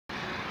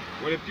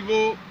when the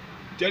people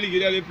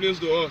delegated the place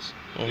to us,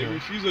 they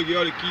refuse to give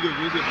us the key to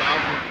use the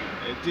bathroom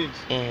and things.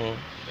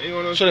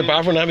 So the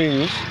bathroom not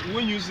being used? We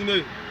weren't using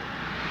it.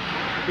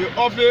 The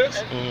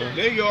office,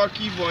 they give us a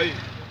key for it.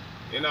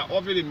 And our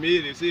office they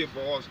made, they say it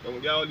for us. And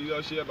we get our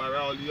leadership, by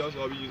our leaders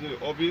will be using the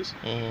office.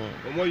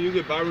 When we use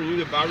the bathroom,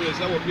 they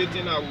say what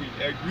thing that we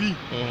agree.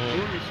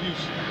 Don't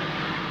refuse.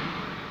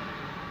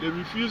 They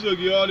refuse to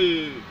give us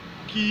the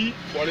key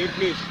for the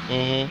place.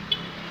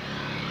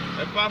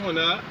 Apart from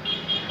that,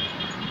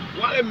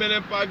 while the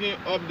men parking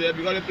up there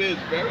because the place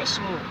is very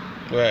small.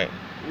 Right.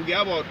 We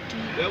get about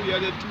then we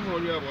had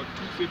 200, about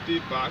 250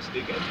 bucks.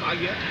 They get back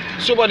here.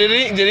 So, but they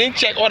didn't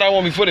check all that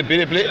one before they pay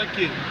the plate? Check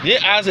it. They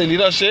asked the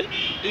leadership?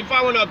 If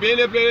I want to pay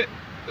the plate,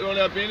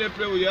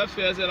 we have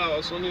first that I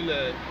was something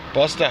like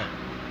Buster.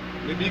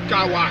 maybe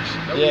car wash.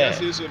 That we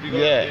say so because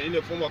they're in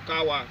the form of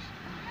car wash.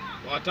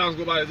 But times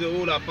go by, they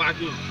say, oh, that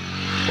parking.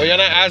 But you're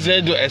not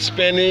asking to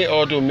expand it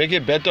or to make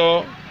it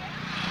better?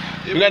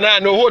 You got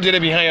not no hotel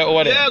behind you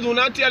over there? Yeah, do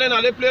not tell them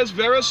that the place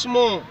very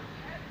small.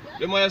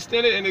 They might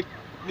extend it and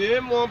they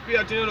won't pay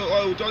attention to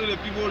us. We talk to the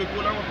people not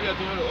going to pay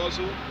attention to us.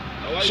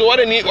 So what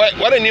the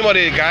name of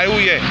the guy who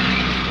here?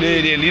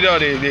 The leader,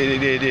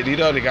 the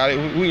leader of the guy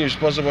who is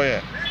responsible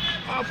here?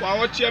 For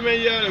our chairman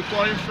here, they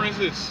call him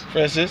Francis.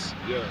 Francis?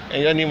 Yeah.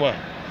 And your name what?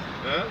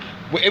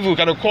 But if we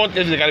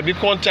if they can be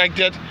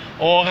contacted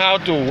on how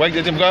to work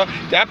the thing, because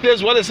that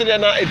place what they say they are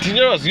now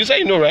dangerous. You say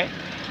you know, right?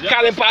 Yeah,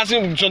 Car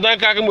passing,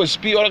 sometimes car will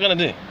speed, all that kind of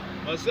thing.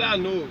 I say I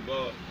know,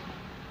 but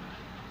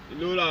you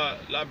know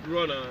la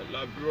bro,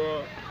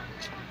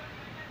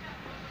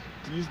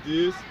 these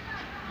days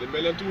the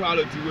men too hard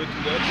to deal with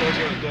to that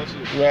also and also.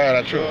 Right,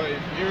 that's true.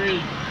 If you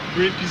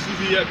bring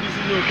PCC here,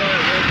 PCC will come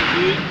and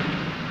today.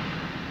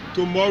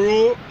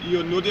 Tomorrow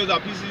you'll notice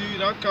that PCC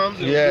that comes.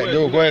 Yeah, they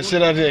will go and sit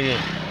down there again.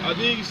 I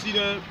think you see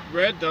them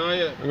red down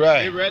here.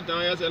 Right. They red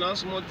down here, and that's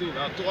small thing.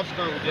 That tough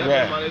time, they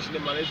have managing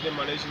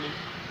it.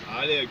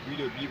 I they agree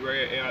to be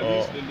right and at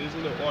least they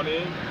listen to all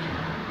them.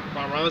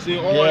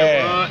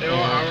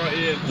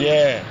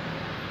 Yeah.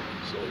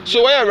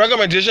 So what are your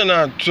recommendation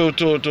now to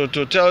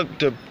tell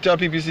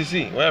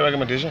PPCC? What are your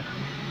recommendation?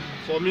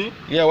 For me?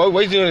 Yeah, what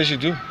do you think they should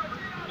do?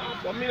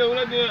 For me, the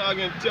only thing I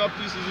can tell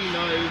PPCC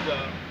now is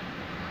that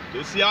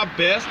to see our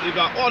best, if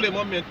all the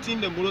moment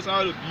maintain the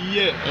motorcycle to be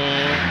here,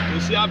 to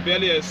see our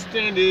belly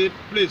extend the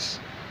place.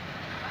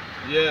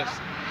 Yes.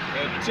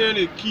 And turn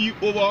the key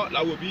over,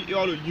 that will be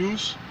all the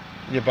use.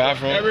 The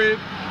bathroom.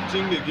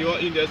 Everything they give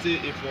us in there say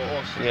it's for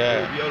us.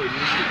 Yeah. We'll be able to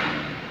use it.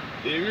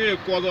 They really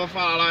cause us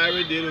fire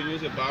every day to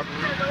use the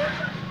bathroom.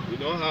 We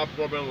don't have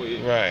problem with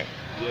it. Right.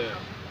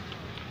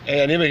 Yeah. And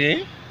your name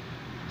again?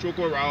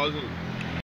 Choco Rousing.